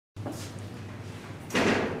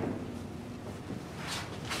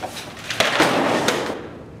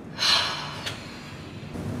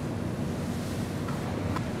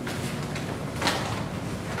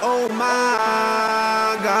Oh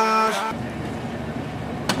my gosh.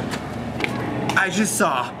 I just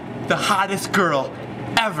saw the hottest girl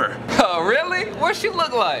ever. Oh, really? What'd she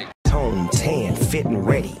look like? Tone tan, fit and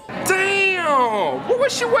ready. Damn! What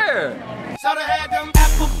was she wearing? Shoulda had them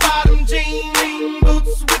apple bottom jean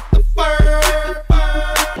boots with the fur.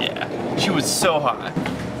 Yeah, she was so hot.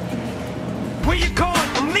 Where you going?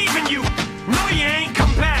 I'm leaving you. No, you ain't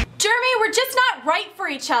come back. Jeremy, we're just not right for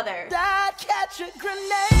each other. I'd catch a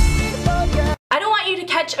grenade for you. I don't want you to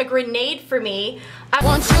catch a grenade for me. I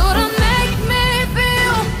Want you to make me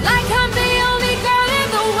feel like I'm the only girl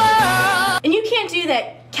in the world. And you can't do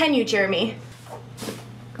that, can you, Jeremy?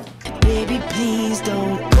 Baby, please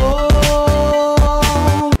don't go.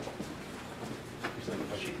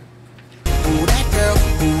 Ooh, that girl,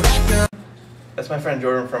 ooh, that girl. That's my friend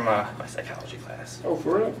Jordan from my psychology class. Oh,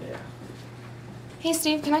 for real? Yeah. Hey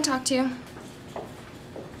Steve, can I talk to you?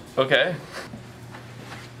 Okay.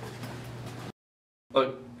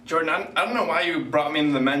 Look, Jordan, I don't know why you brought me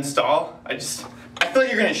into the men's stall. I feel like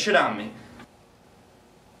you're gonna shit on me.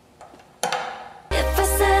 If I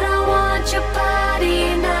said I want your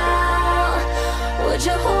body now, would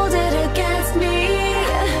you hold it against me?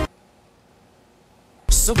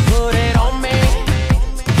 So put it on me.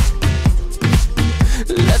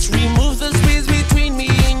 Let's remove the space between me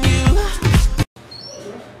and you.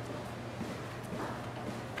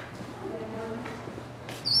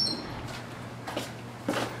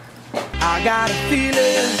 I got a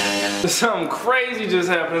feeling. Something crazy just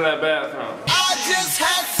happened in that bathroom. I just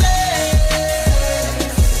had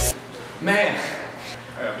sex. Man,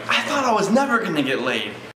 I thought I was never gonna get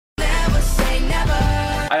laid. Never say never.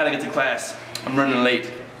 I gotta get to class. I'm running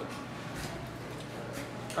late.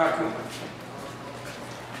 Alright, come on.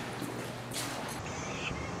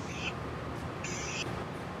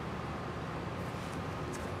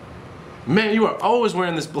 Man, you are always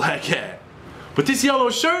wearing this black hat. But this yellow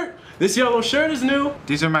shirt is new.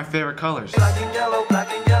 These are my favorite colors. Black and yellow, black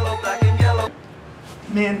and yellow, black and yellow.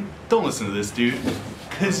 Man, don't listen to this dude. You're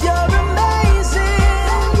amazing,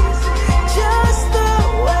 just the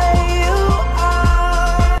way you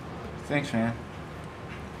are. Thanks, man.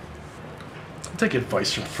 I'll take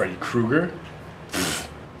advice from Freddy Krueger.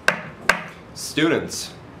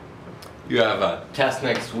 Students, you have a test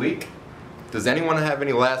next week. Does anyone have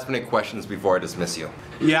any last-minute questions before I dismiss you?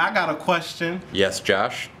 Yeah, I got a question. Yes,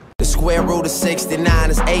 Josh? The square root of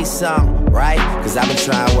 69 is 8 something, right? Cause I've been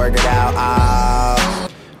trying to work it out.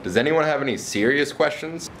 Does anyone have any serious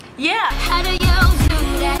questions? Yeah. How do you do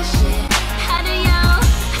that shit? How do you?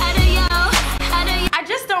 I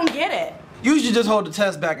just don't get it. You should just hold the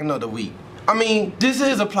test back another week. I mean, this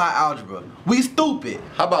is applied algebra. We stupid.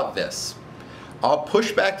 How about this? I'll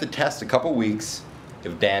push back the test a couple weeks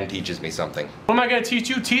if Dan teaches me something. What am I gonna teach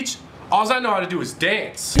you? Teach? All I know how to do is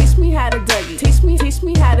dance. Teach me how to Dougie. Teach me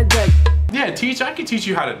how to Dougie. Yeah, I can teach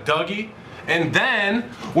you how to Dougie. And then,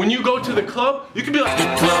 when you go to the club, you can be like, The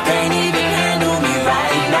club can't even handle me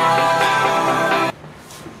right now.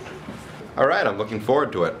 All right, I'm looking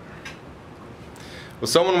forward to it. Will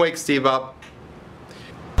someone wake Steve up?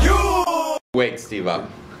 You! Wake Steve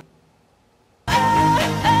up.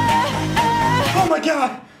 Oh my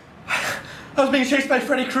god! I was being chased by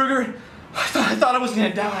Freddy Krueger. I thought I was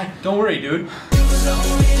gonna die. Don't worry, dude.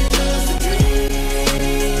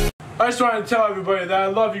 I just wanted to tell everybody that I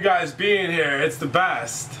love you guys being here. It's the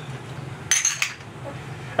best.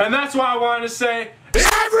 And that's why I wanted to say,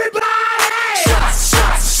 everybody!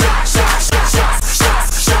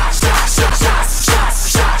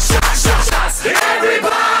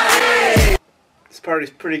 Everybody! This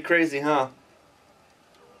party's pretty crazy, huh?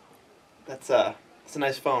 That's a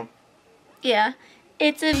nice phone. Yeah.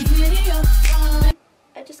 It's a...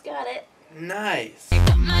 I just got it. Nice.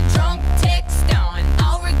 My drunk text on.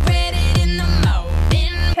 I'll regret it in the morning.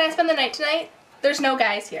 Can I spend the night tonight? There's no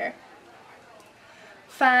guys here.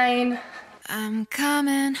 Fine. I'm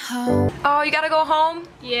coming home. Oh, you gotta go home?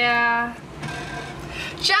 Yeah.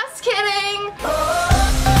 Just kidding!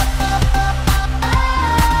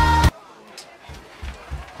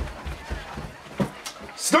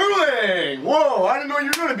 Sterling! Whoa, I didn't know you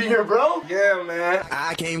were gonna be here, bro. Yeah, man.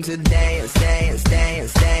 I came to dance, dance,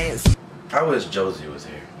 dance, dance. I wish Josie was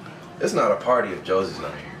here. It's not a party if Josie's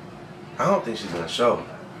not here. I don't think she's gonna show.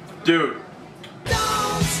 Dude.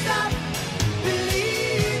 Don't stop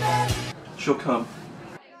believing. She'll come.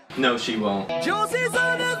 No, she won't. Josie's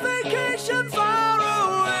on a vacation far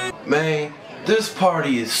away. Man, this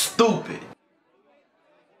party is stupid.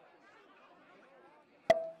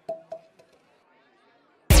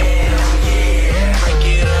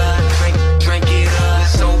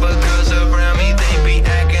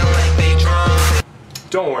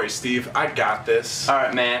 Don't worry, Steve. I got this. All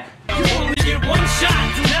right, man. You only get one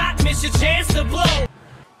shot, do not miss your chance to blow.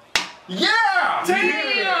 Yeah!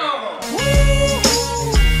 Damn!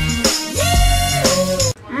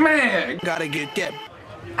 Man, Gotta get that.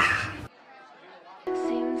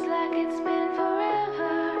 Seems like it's been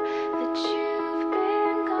forever that you've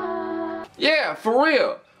been gone. yeah, for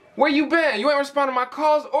real. Where you been? You ain't responding to my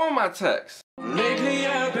calls or my texts. Lately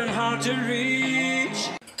I've been hard to reach.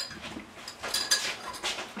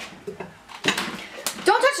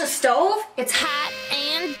 Don't touch the stove. It's hot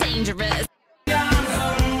and dangerous. I'm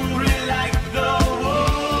hungry like the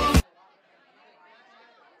wolf.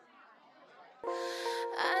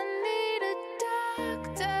 I need a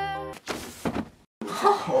doctor.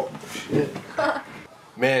 Oh, shit.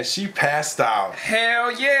 Man, she passed out.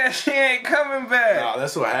 Hell yeah, she ain't coming back. Nah,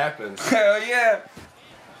 that's what happens. Hell yeah.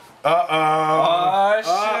 Uh-oh. Oh, shit.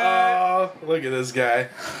 Uh-oh. Look at this guy.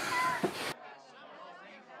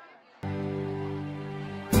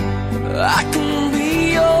 I can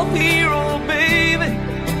be your hero, baby.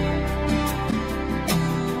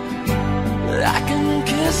 I can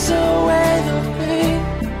kiss away the pain.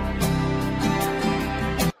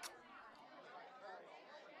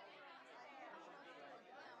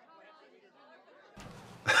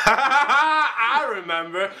 I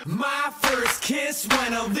remember. My first kiss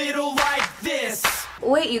went a little like this.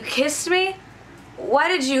 Wait, you kissed me? Why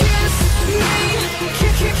did you? Kiss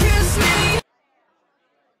me.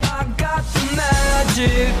 I got the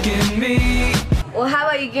magic in me. Well, how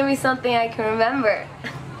about you give me something I can remember?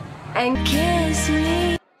 And kiss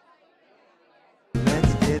me.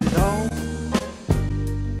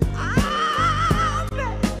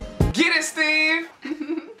 Get it, Steve.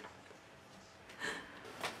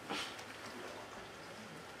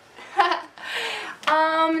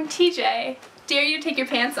 TJ, dare you take your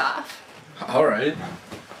pants off? All right.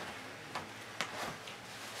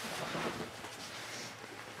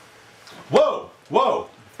 Whoa, whoa.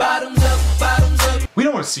 Bottoms up, bottoms up. We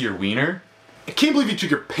don't want to see your wiener. I can't believe you took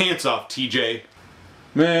your pants off, TJ.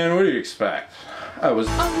 Man, what do you expect? I was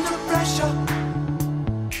Under pressure.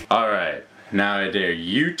 Alright, now I dare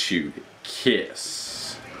you two to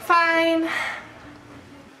kiss. Fine.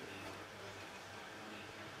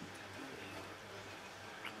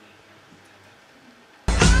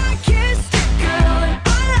 I kissed a girl and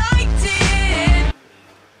I liked it.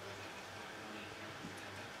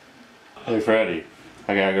 Hey Freddy,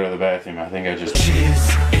 I gotta go to the bathroom. I think I just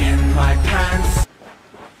Jizz in my pants.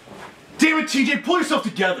 Damn it, TJ, pull yourself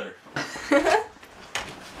together.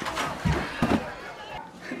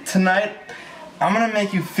 Tonight, I'm gonna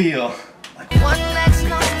make you feel like One that's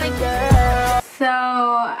lonely girl. So,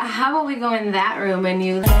 how about we go in that room and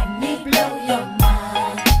you Let me blow your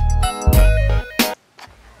mind.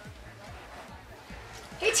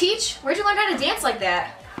 Hey Teach, where'd you learn how to dance like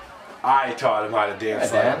that? I taught him how to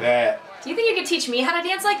dance like that. Do you think you could teach me how to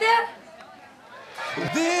dance like that?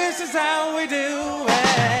 This is how we do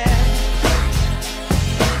it.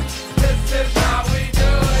 This is how we do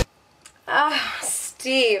it. Ah,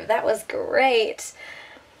 Steve, that was great.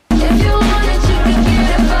 If you want it, you can get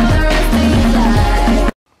it for the rest of your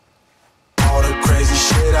life. All the crazy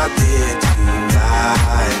shit I did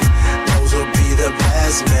tonight, those will be the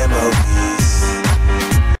best memories.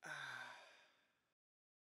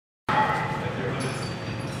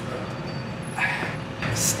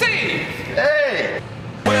 Steve! hey.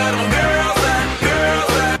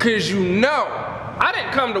 Cause you know, I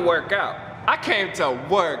didn't come to work out. I came to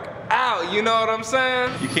work out, you know what I'm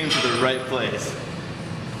saying? You came to the right place.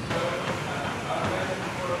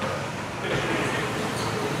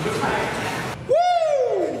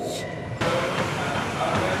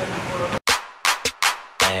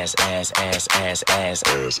 Ass, ass, ass, ass, ass,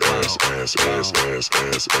 ass, ass, ass, ass, ass, ass,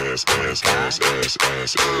 ass, ass,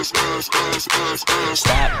 ass, ass, ass, ass.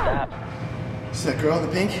 Stop. Is that girl in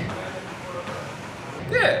the pink?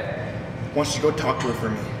 Yeah. I want you to go talk to her for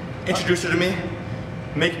me. Introduce her to me,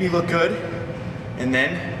 make me look good, and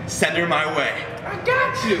then send her my way. I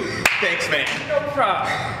got you. Thanks, man. No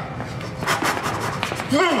problem.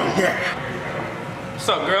 Yeah. What's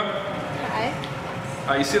up, girl?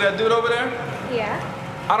 Hi. You see that dude over there? Yeah.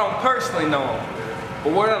 I don't personally know him,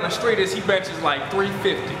 but word on the street is he benches like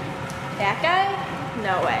 350. That guy?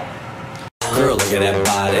 No way. Girl, look at that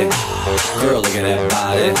body. Girl, look at that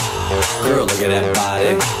body. Girl, look at that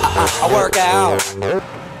body. I work out.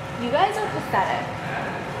 You guys are pathetic.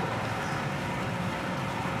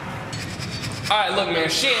 Alright, look man,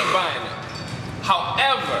 she ain't buying it.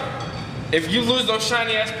 However, if you lose those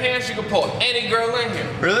shiny ass pants, you can pull any girl in here.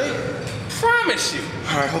 Really? Promise you.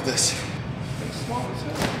 Alright, hold this.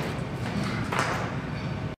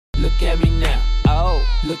 Look at me now. Oh.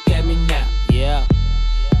 Look at me now, yeah.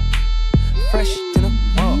 Fresh to the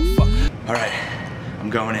motherfucker. All right, I'm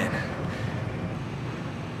going in.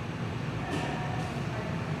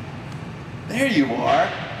 There you are.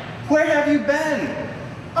 Where have you been?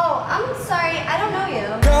 Oh, I'm sorry. I don't know you.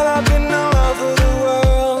 Girl, I've been all over the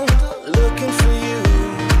world looking for you.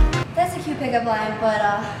 That's a cute pickup line, but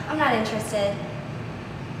I'm not interested.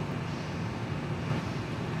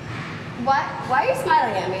 What? Why are you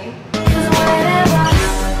smiling at me? 'Cause whenever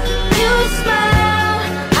you smile,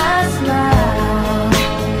 I smile.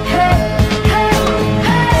 Hey, hey,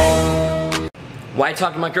 hey. Why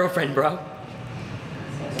talk to my girlfriend, bro?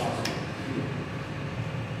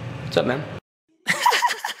 What's up, man?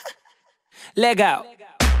 Leg out.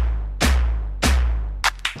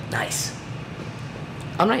 Nice.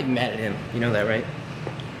 I'm not even mad at him. You know that, right?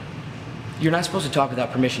 You're not supposed to talk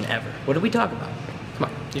without permission ever. What did we talk about? Come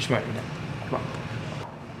on, you're smarter than that. Come on.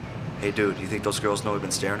 Hey, dude, you think those girls know we've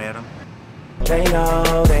been staring at them? They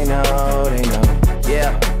know, they know, they know.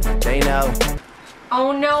 Yeah, they know.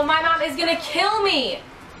 Oh no, my mom is gonna kill me.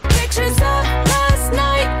 Pictures of last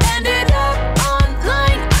night ended up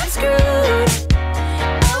online. I'm screwed.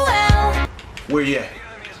 Oh well. Where you at?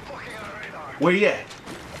 Where you at?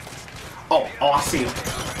 Oh, I see him.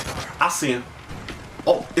 I see him.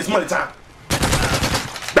 Oh, it's money time.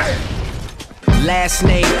 Bang! Last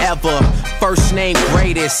name ever, first name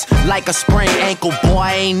greatest. Like a sprained ankle, boy,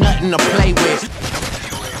 ain't nothing to play with.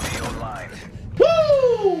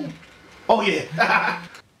 Woo! Oh yeah.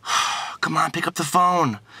 Come on, pick up the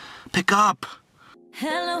phone. Pick up.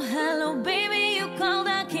 Hello, hello, baby, you called,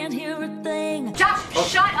 I can't hear a thing. Josh,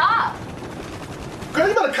 shut up. Girl,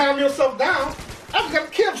 you better calm yourself down. I just got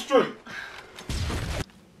to Kim Street.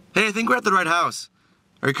 Hey, I think we're at the right house.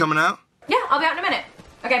 Are you coming out? Yeah, I'll be out in a minute.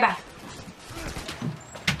 Okay, bye.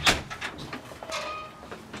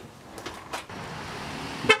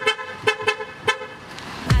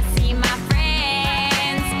 I see my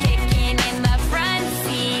friends kicking in the front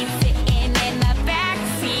seat, sitting in the back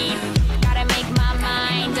seat. Gotta make my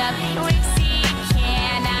mind up. Which seat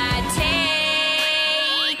can I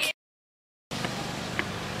take?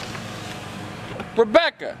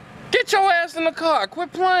 Rebecca, get your ass in the car.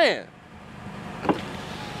 Quit playing.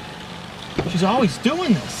 She's always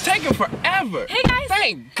doing this. Taking forever. Hey, guys.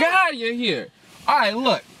 Thank God you're here. All right,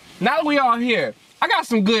 look. Now that we all here, I got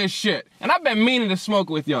some good shit, and I've been meaning to smoke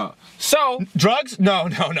with y'all. So Drugs? No.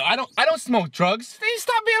 I don't smoke drugs. then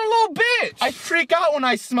stop being a little bitch. I freak out when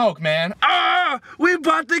I smoke, man. We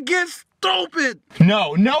about to get stupid.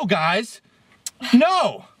 No, guys.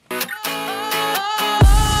 No.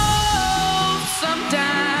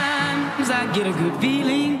 Sometimes I get a good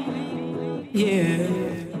feeling. Yeah.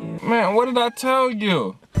 Man, what did I tell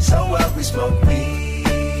you? So what, we smoke weed.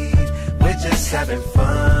 We're just having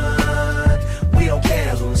fun. We don't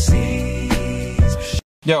care who sees.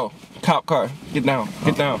 Yo, cop car, get down,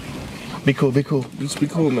 get down. Be cool. Just be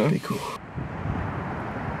cool, man. Be cool.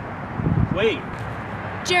 Wait.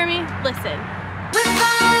 Jeremy, listen.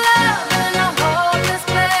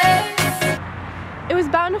 It was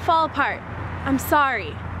bound to fall apart. I'm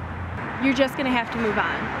sorry. You're just gonna have to move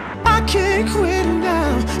on. I can't quit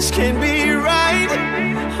now, this can't be right.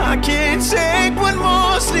 I can't take one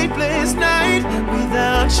more sleepless night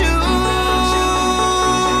without you.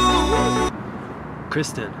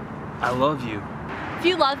 Kristen, I love you. If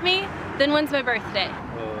you love me, then when's my birthday?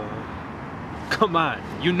 Come on,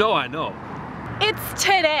 you know I know. It's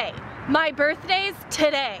today. My birthday's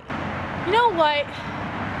today. You know what?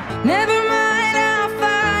 Never mind, I'll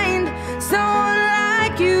find someone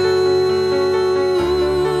like you.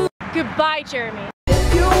 Goodbye, Jeremy.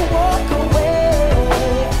 If you walk away,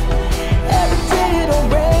 every day it'll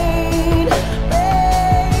rain,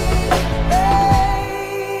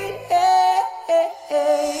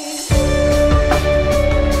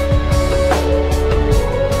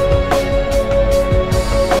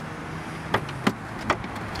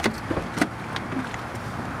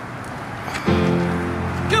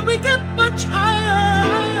 Can we get much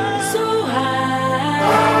higher? so high.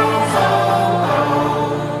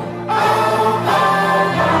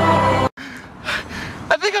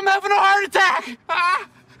 I think I'm having a heart attack.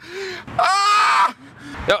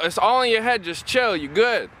 Yo, it's all in your head, just chill, you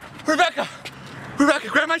good. Rebecca,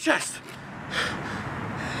 grab my chest.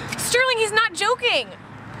 Sterling, he's not joking.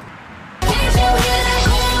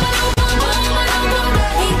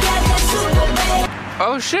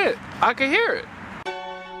 Oh shit, I can hear it.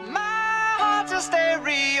 My heart's a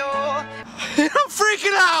stereo. I'm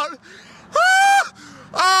freaking out.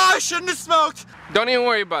 I shouldn't have smoked. Don't even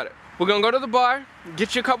worry about it. We're gonna go to the bar,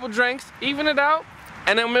 get you a couple drinks, even it out,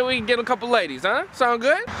 and then maybe we can get a couple ladies, huh? Sound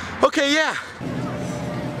good? Okay, yeah.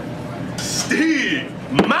 Steve,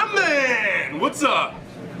 my man, what's up?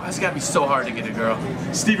 Why does it gotta be so hard to get a girl?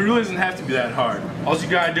 Steve, it really doesn't have to be that hard. All you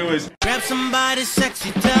gotta do is Grab somebody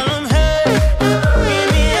sexy, tell them, hey,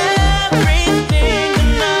 give me everything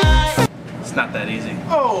tonight. it's not that easy.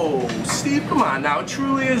 Oh, Steve, come on now. It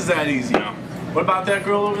truly is that easy. What about that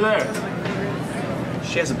girl over there?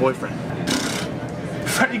 She has a boyfriend.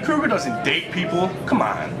 Freddy Krueger doesn't date people. Come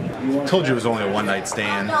on. Told you it was only a one-night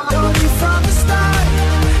stand. From the start,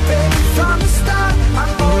 baby, from the start,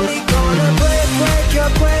 I'm only gonna break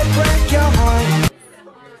your heart.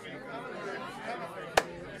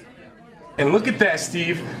 And look at that,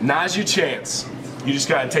 Steve. Now's your chance. You just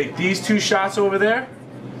gotta take these 2 shots over there,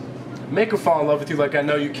 make her fall in love with you like I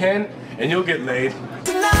know you can, and you'll get laid.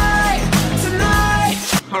 Tonight.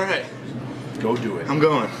 All right. Go do it. I'm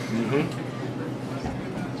going.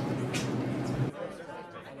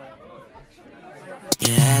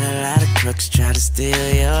 You had a lot of crooks try to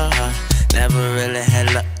steal your heart. Never really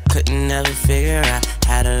had luck, couldn't never figure out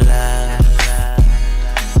how to love.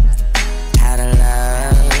 How to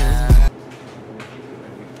love.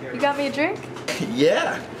 You got me a drink?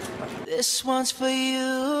 Yeah. This one's for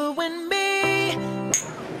you and me.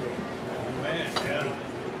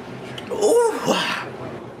 Ooh.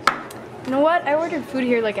 You know what? I ordered food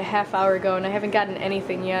here like a half hour ago and I haven't gotten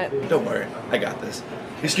anything yet. Don't worry, I got this.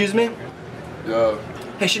 Excuse me?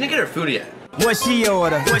 Hey, she didn't get her food yet. What she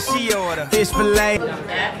order? Fish fillet.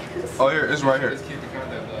 Oh, here, it's right here.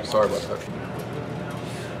 Sorry about that.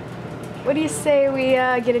 What do you say we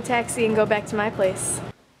get a taxi and go back to my place?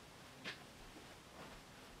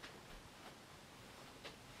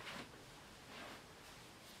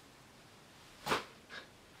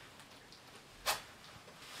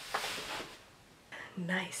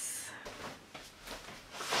 Nice.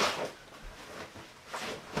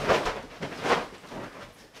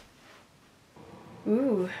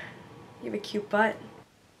 Ooh, you have a cute butt.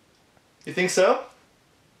 You think so?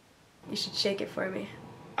 You should shake it for me.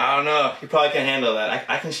 I don't know. You probably can't handle that.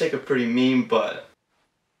 I can shake a pretty mean butt.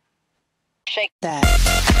 Shake that.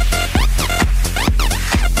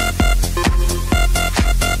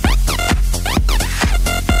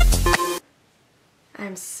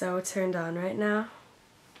 I'm so turned on right now.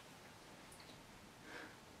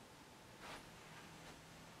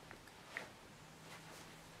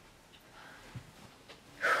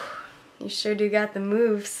 You sure do got the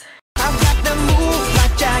moves. I've got the moves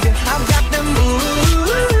like Jagger. I've got the moves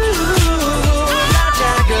like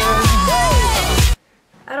Jagger.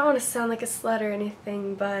 I don't want to sound like a slut or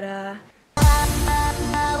anything, but I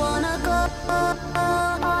wanna go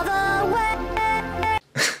all the way.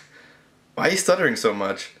 Why are you stuttering so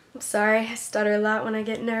much? I'm sorry, I stutter a lot when I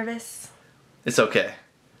get nervous. It's okay.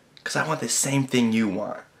 Because I want the same thing you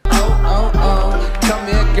want. Oh, come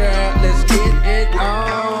here, girl, let's get it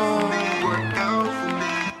on.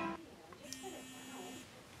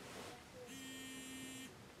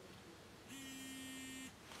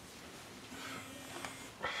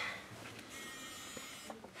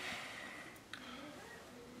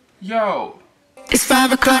 Yo. It's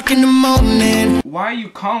 5 o'clock in the morning. Why are you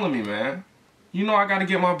calling me, man? You know I gotta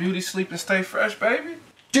get my beauty sleep and stay fresh, baby.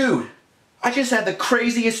 Dude, I just had the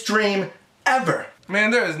craziest dream ever.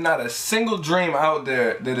 Man, there is not a single dream out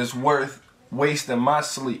there that is worth wasting my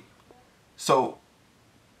sleep. So,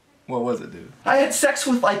 what was it, dude? I had sex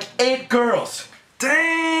with like 8 girls.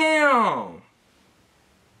 Damn!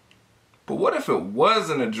 But what if it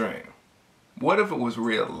wasn't a dream? What if it was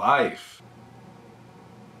real life?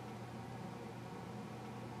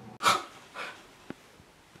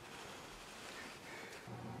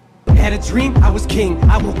 Had a dream, I was king.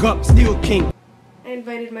 I woke up, still king. I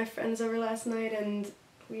invited my friends over last night and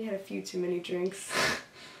we had a few too many drinks.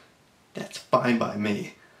 That's fine by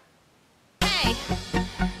me. Hey.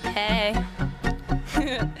 Hey.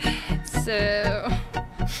 So.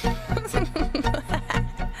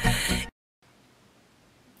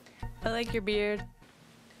 I like your beard.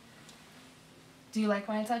 Do you like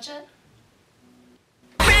when I touch it?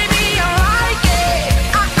 Baby, I like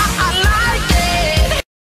it. I like it.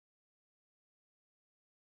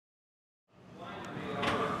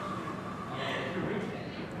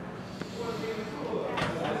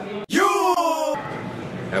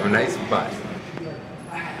 Have a nice butt.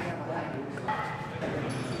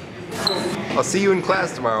 I'll see you in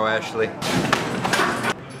class tomorrow, Ashley.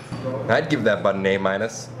 I'd give that butt an A-,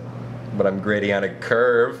 but I'm grading on a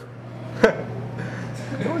curve.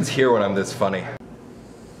 No one's here when I'm this funny.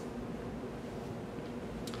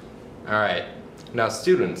 Alright, now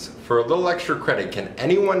students, for a little extra credit, can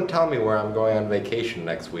anyone tell me where I'm going on vacation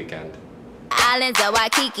next weekend? Islands of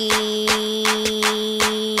Waikiki.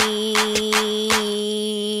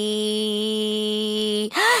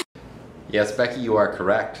 Yes, Becky, you are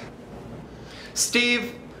correct.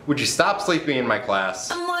 Steve, would you stop sleeping in my class?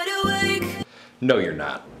 I'm wide awake. No, you're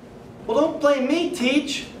not. Well, don't blame me,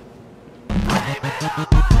 Teach.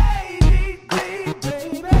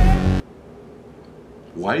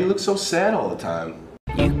 Why do you look so sad all the time?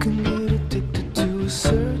 You can get addicted to a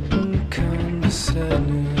certain kind of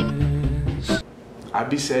sadness. I'd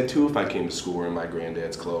be sad too if I came to school wearing my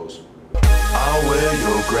granddad's clothes. I'll wear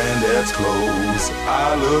your granddad's clothes.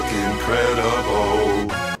 I look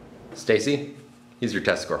incredible. Stacy, here's your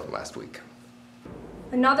test score from last week.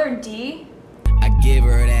 Another D? I give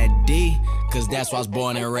her that D, cause that's why I was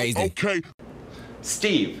born and raised in. Okay.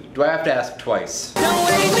 Steve, do I have to ask twice?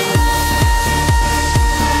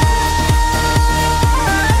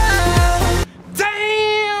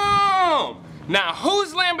 Damn! Now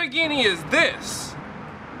whose Lamborghini is this?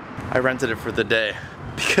 I rented it for the day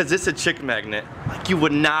because it's a chick magnet like you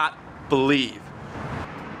would not believe.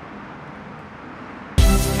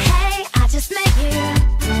 Hey, I just met you,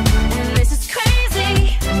 and this is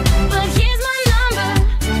crazy, but here's my number,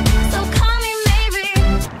 so call me maybe.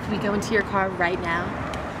 If we go into your car right now,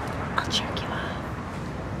 I'll jerk you off.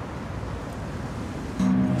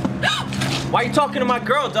 Why you talking to my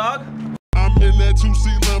girl, dog? I'm in that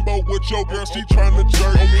 2C Lambo with your girl. She trying to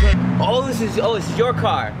jerk me. Oh, this is your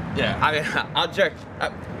car. Yeah. I mean, I'll jerk.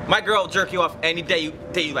 My girl will jerk you off any day you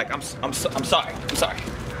like. I'm sorry. I'm sorry.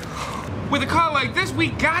 With a car like this, we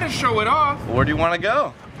gotta show it off. Where do you want to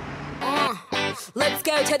go? Let's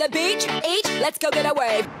go to the beach. Let's go get a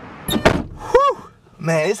wave. Whew.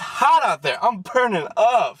 Man, it's hot out there. I'm burning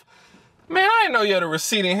up. Man, I didn't know you had a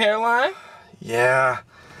receding hairline. Yeah.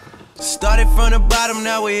 Started from the bottom,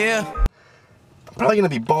 now we're here. I'm probably gonna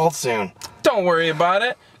be bald soon. Don't worry about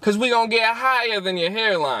it, cause we gonna get higher than your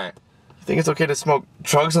hairline. You think it's okay to smoke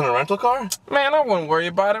drugs in a rental car? Man, I wouldn't worry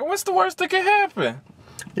about it. What's the worst that could happen?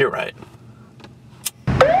 You're right.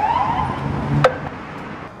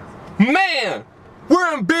 Man,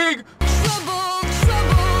 we're in big Trouble.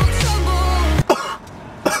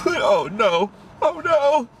 Oh no. Oh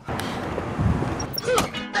no.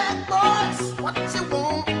 Bad boys, what you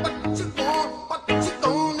want, what you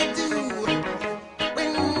gonna do?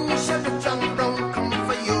 When Chevy John don't come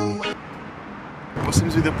for you. What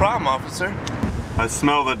seems to be the problem, officer? I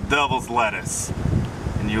smell the devil's lettuce,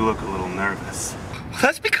 and you look a little nervous.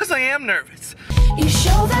 That's because I am nervous. You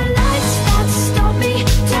show the lights that stop me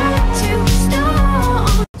down to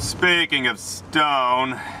stone. Speaking of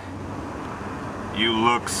stone, you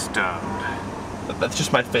look stoned. That's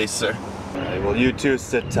just my face, sir. All right, well, you two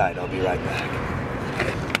sit tight. I'll be right back.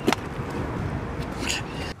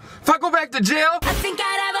 If I go back to jail, I think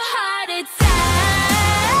I'd have a heart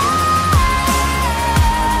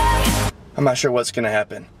attack. I'm not sure what's gonna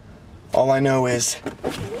happen. All I know is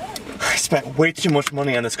I spent way too much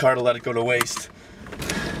money on this car to let it go to waste.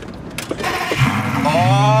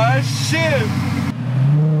 Oh shit!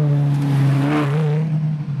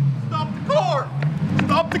 Stop the car!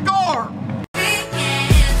 Stop the car!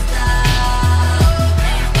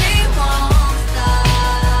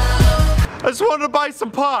 I just wanted to buy some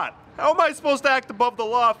pot. How am I supposed to act above the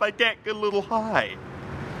law if I can't get a little high?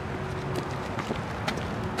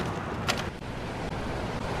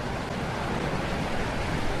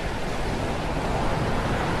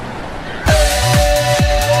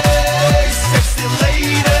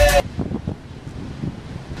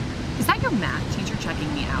 Is that your math teacher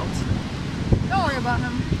checking me out? Don't worry about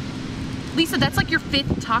him. Lisa, that's like your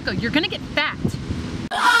 5th taco. You're gonna get fat.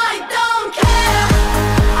 I don't care.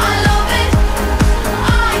 I love it.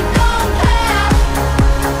 I don't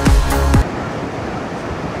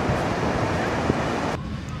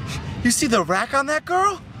care. You see the rack on that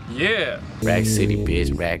girl? yeah. Rack City,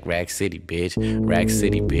 bitch. Rack City, bitch. Rack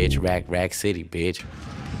City, bitch. Rack City, bitch.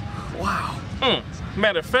 Wow.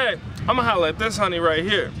 Matter of fact, I'm gonna holler at this honey right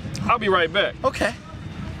here. I'll be right back. Okay.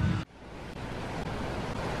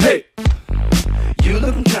 Hey, you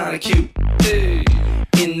looking kinda cute. Hey,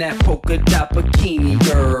 in that polka dot bikini,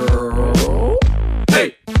 girl.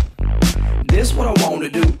 Hey, this what I wanna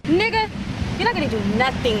do. Nigga, you're not gonna do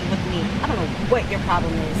nothing with me. I don't know what your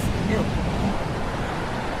problem is. Ew.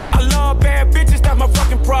 I love bad bitches, that's my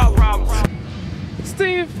fucking problem.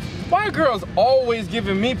 Steve, why are girls always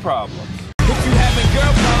giving me problems? If you having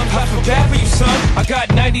girl problems, I feel bad for you, son. I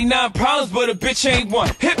got 99 problems, but a bitch ain't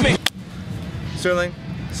one. Hit me. Sterling,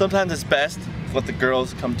 sometimes it's best to let the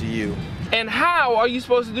girls come to you. And how are you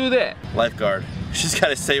supposed to do that? Lifeguard. She's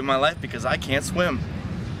gotta save my life because I can't swim.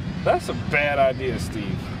 That's a bad idea,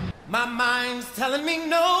 Steve. My mind's telling me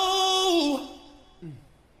no,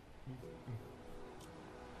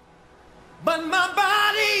 but my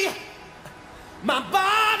body's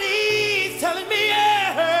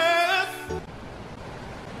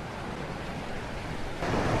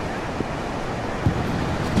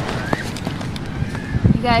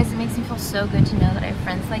You guys, it makes me feel so good to know that I have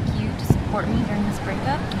friends like you to support me during this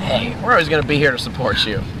breakup. Hey, we're always gonna be here to support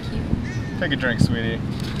you. Thank you. Take a drink, sweetie.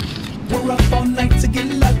 We're up all night to get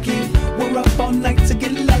lucky. We're up all night to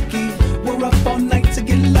get lucky. We're up all night to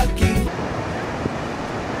get lucky.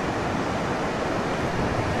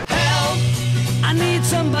 Help! I need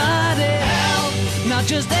somebody. Help! Not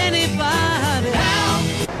just anybody.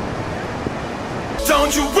 Help!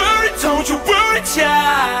 Don't you worry,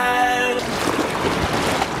 child.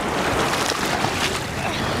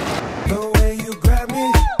 The way you grab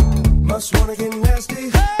me, must wanna get nasty.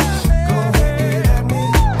 Go ahead, get at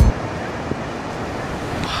me.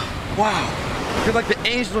 Wow, you're like the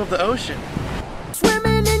angel of the ocean.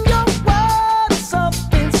 Swimming in your world,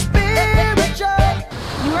 something spiritual.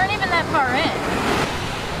 You weren't even that far in.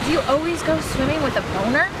 Do you always go swimming with a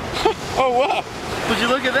boner? Oh wow, would you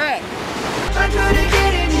look at that? I couldn't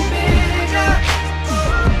get any bigger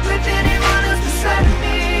with anyone else beside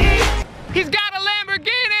me. He's got a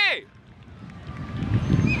Lamborghini!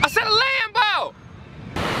 I said a Lambo!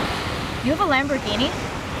 You have a Lamborghini?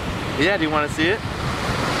 Yeah, do you want to see it?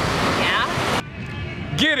 Yeah?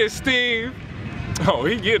 Get it, Steve! Oh,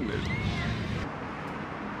 he getting it.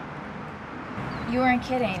 You weren't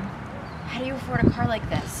kidding. How do you afford a car like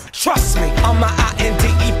this? Trust me, I'm my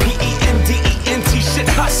INDEPENDENT shit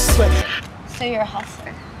hustler. So you're a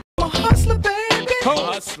hustler. I'm a hustler, baby.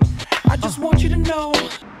 Hustler. I just want you to know.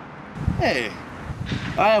 Hey,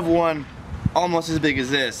 I have one almost as big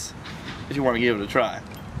as this, if you want to give it a try.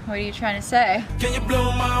 What are you trying to say? Can you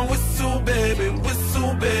blow my whistle, baby?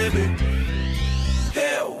 Whistle, baby.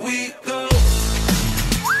 Here we go.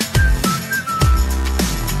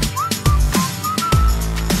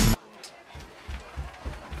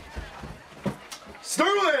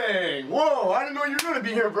 Sterling! Whoa, I didn't know you were gonna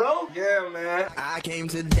be here, bro. Yeah, man. I came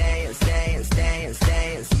to dance, dance, dance,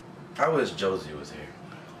 dance. I wish Josie was here.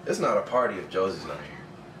 It's not a party if Josie's not here.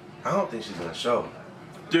 I don't think she's gonna show.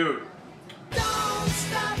 Dude. Don't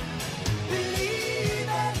stop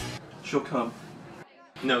believing. She'll come.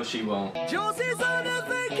 No, she won't. Josie's on a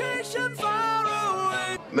vacation far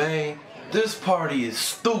away. Man, this party is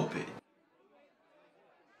stupid.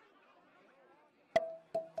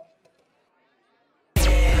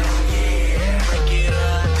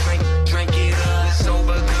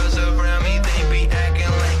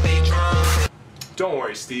 Don't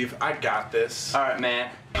worry, Steve. I got this. All right,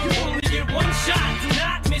 man. You only get one shot, do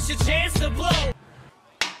not miss your chance to blow.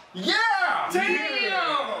 Yeah!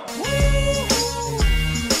 Damn!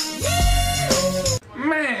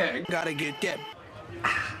 Man! Gotta get that.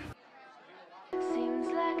 Seems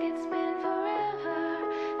like it's been forever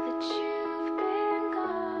that you've been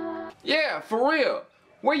gone. Yeah, for real.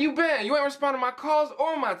 Where you been? You ain't responding to my calls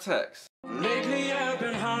or my texts. Lately I've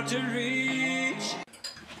been hard to reach.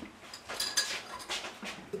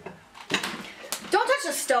 Don't touch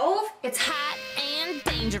the stove. It's hot and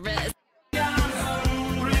dangerous.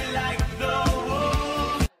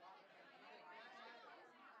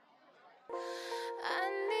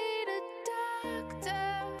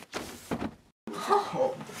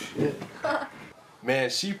 Oh, shit. Man,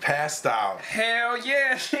 she passed out. Hell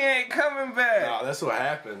yeah, she ain't coming back. No, that's what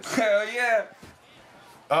happens. Hell yeah.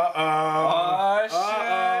 Uh-oh. Oh, shit.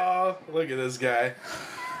 Uh-oh. Look at this guy.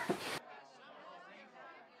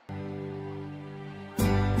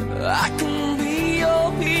 I can be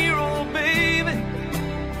your hero, baby.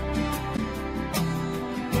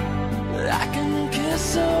 I can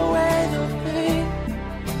kiss away the pain.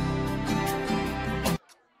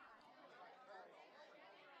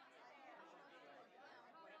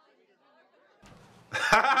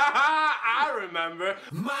 I remember.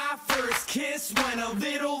 My first kiss went a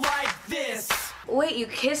little like this. Wait, you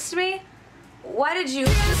kissed me? Why did you?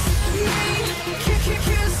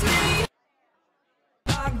 Kiss me.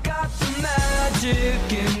 I got the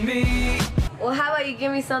magic in me. Well, how about you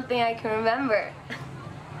give me something I can remember?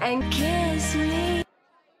 And kiss me.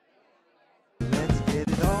 Let's get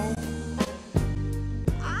it on.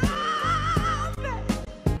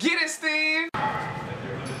 Get it, Steve.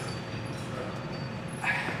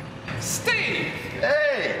 Steve!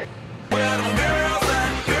 Hey!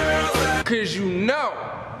 Cause you know,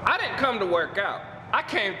 I didn't come to work out. I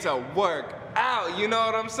came to work out, you know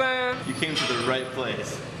what I'm saying? You came to the right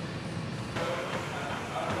place.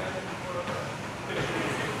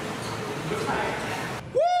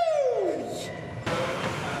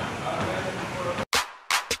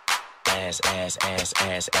 Ass, ass, ass,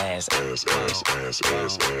 ass, ass, ass, ass, ass,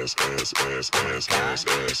 ass, ass, ass, ass, ass,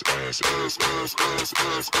 ass, ass,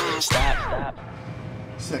 ass, ass. Stop.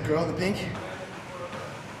 Is that girl in the pink?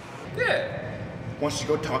 Yeah. Why don't you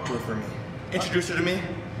go talk to her for me? Introduce her to me.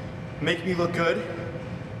 Make me look good.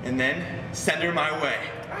 and then send her my way.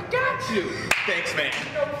 I got you. Thanks, man.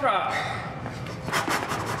 No problem.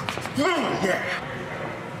 Yeah.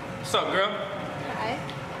 What's up, girl?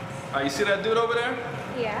 Hi. You see that dude over there?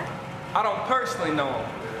 Yeah. I don't personally know him,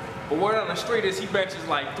 but word on the street is he benches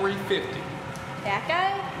like 350. That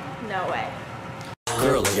guy? No way.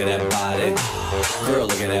 Girl, look at that body. Girl,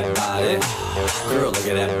 look at that body. Girl, look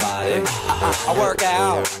at that body. I work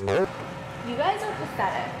out. You guys are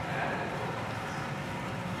pathetic.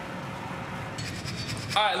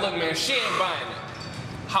 Alright, look, man, she ain't buying it.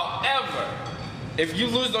 However, if you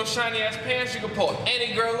lose those shiny ass pants, you can pull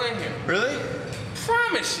any girl in here. Really?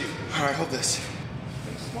 Promise you. All right, hold this.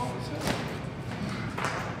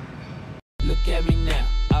 Look at me now.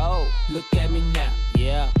 Oh, look at me now.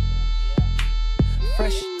 Yeah.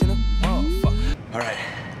 Fresh to the motherfucker. All right,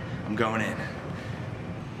 I'm going in.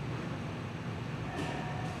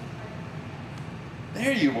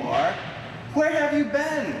 There you are. Where have you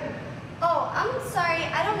been? Oh, I'm sorry.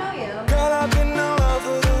 I don't know you. Girl, I've been all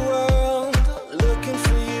over the world looking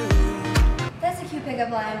for you. That's a cute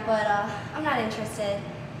pickup line, but I'm not interested.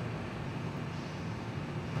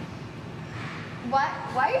 What?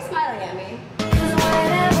 Why are you smiling at me? 'Cause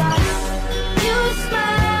whenever you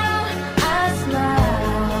smile, I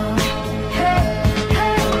smile. Hey,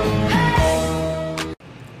 hey, hey.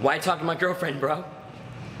 Why talk to my girlfriend, bro?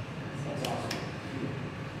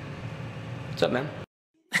 What's up, man?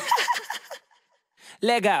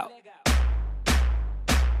 Leg out.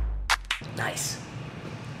 Nice.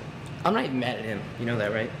 I'm not even mad at him. You know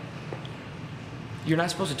that, right? You're not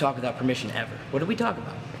supposed to talk without permission ever. What did we talk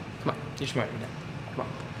about? Come on, you're smarter than that. Come on.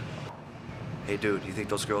 Hey, dude, you think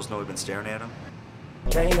those girls know we've been staring at them?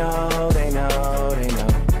 They know, they know, they know.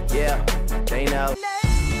 Yeah, they know.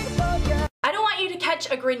 I don't want you to catch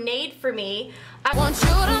a grenade for me. I Want you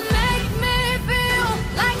to make me feel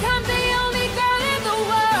like I'm the only girl in the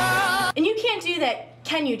world. And you can't do that,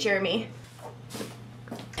 can you, Jeremy?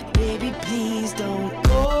 Baby, please don't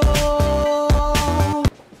go.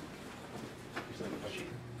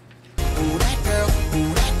 Ooh, that girl,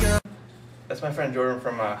 ooh, that girl. That's my friend Jordan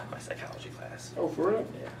from my psychology class. Oh, for real?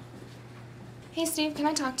 Yeah. Hey, Steve, can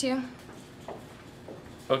I talk to you?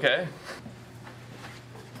 Okay.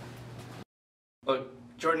 Look,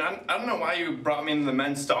 Jordan, I don't know why you brought me into the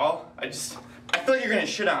men's stall. I feel like you're gonna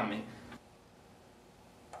shit on me.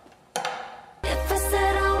 If I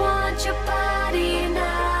said I want your body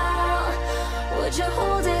now, would you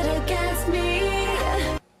hold it against me?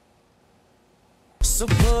 So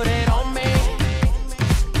put it on me.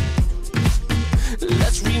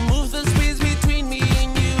 Let's remove the space between me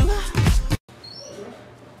and you.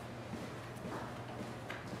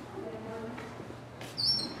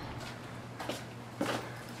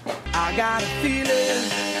 I got a feeling.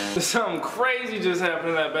 Something crazy just happened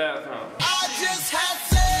in that bathroom. I just had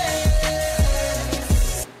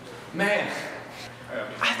sex. Man,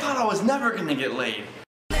 I thought I was never gonna get laid.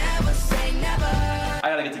 Never say never. I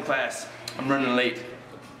gotta get to class. I'm running late.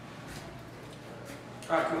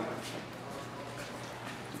 Alright, cool.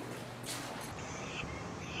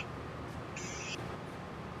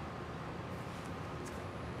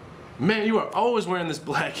 Man, you are always wearing this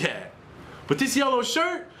black hat. But this yellow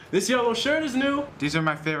shirt is new. These are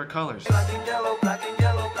my favorite colors.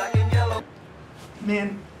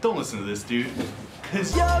 Man, don't listen to this dude. You're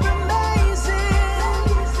amazing,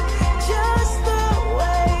 just the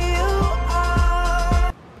way you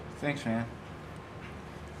are. Thanks, man.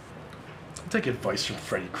 I'll take advice from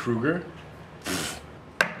Freddy Krueger.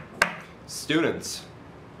 Students,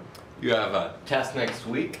 you have a test next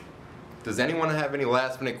week. Does anyone have any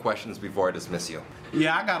last-minute questions before I dismiss you?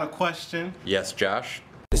 Yeah, I got a question. Yes, Josh?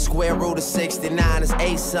 The square root of 69 is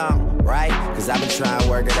 8-something, right? Cause I've been trying to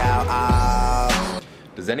work it out.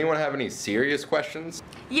 Does anyone have any serious questions?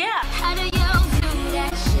 Yeah. How do you do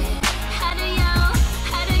that shit? How do you?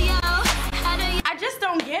 I just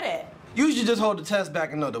don't get it. You should just hold the test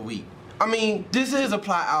back another week. I mean, this is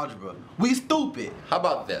applied algebra. We stupid. How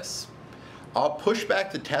about this? I'll push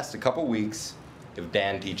back the test a couple weeks if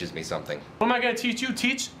Dan teaches me something. What am I gonna teach you?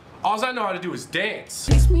 Teach? All I know how to do is dance.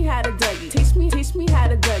 Teach me how to Dougie. Teach me how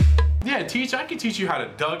to Dougie. Yeah, I can teach you how to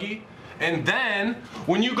Dougie. And then,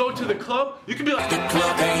 when you go to the club, you can be like, the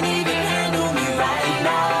club ain't even handle me right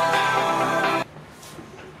now.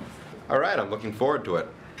 All right, I'm looking forward to it.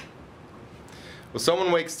 Will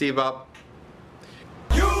someone wake Steve up?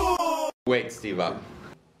 You! Wake Steve up.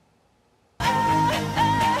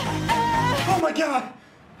 Oh my God!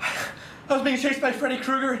 I was being chased by Freddy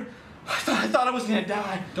Krueger. I thought I was gonna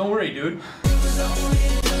die. Don't worry, dude.